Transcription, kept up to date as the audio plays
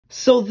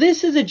So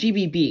this is a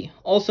GBB,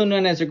 also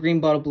known as a green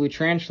bottle blue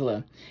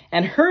tarantula,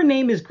 and her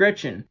name is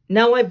Gretchen.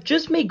 Now I've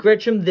just made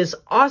Gretchen this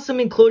awesome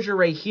enclosure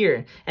right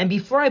here, and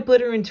before I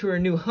put her into her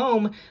new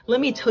home,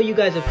 let me tell you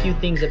guys a few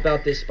things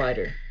about this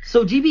spider.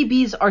 So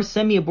GBBs are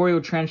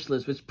semi-arboreal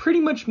tarantulas, which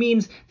pretty much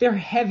means they're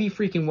heavy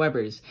freaking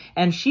webbers,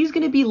 and she's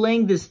gonna be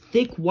laying this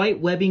thick white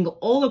webbing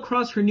all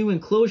across her new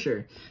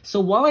enclosure. So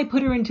while I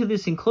put her into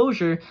this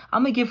enclosure,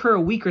 I'm gonna give her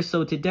a week or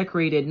so to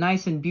decorate it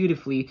nice and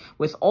beautifully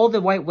with all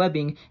the white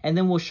webbing, and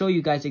then we'll show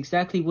you guys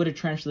exactly what a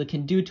tarantula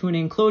can do to an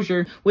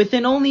enclosure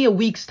within only a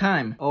week's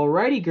time.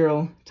 Alrighty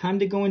girl, time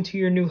to go into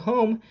your new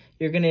home.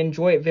 You're gonna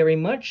enjoy it very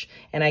much,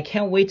 and I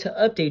can't wait to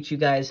update you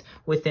guys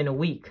within a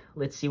week.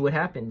 Let's see what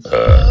happens.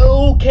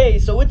 Okay,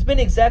 so it's been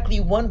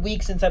exactly 1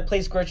 week since I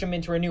placed Gretchen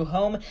into her new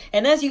home,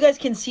 and as you guys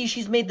can see,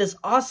 she's made this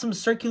awesome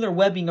circular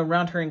webbing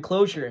around her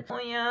enclosure. Oh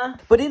yeah?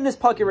 But in this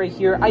pocket right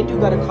here, I do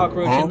got a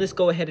cockroach, and let's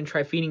go ahead and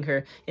try feeding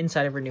her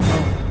inside of her new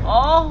home.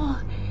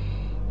 Oh,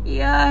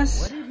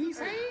 yes. What did he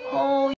say? Oh.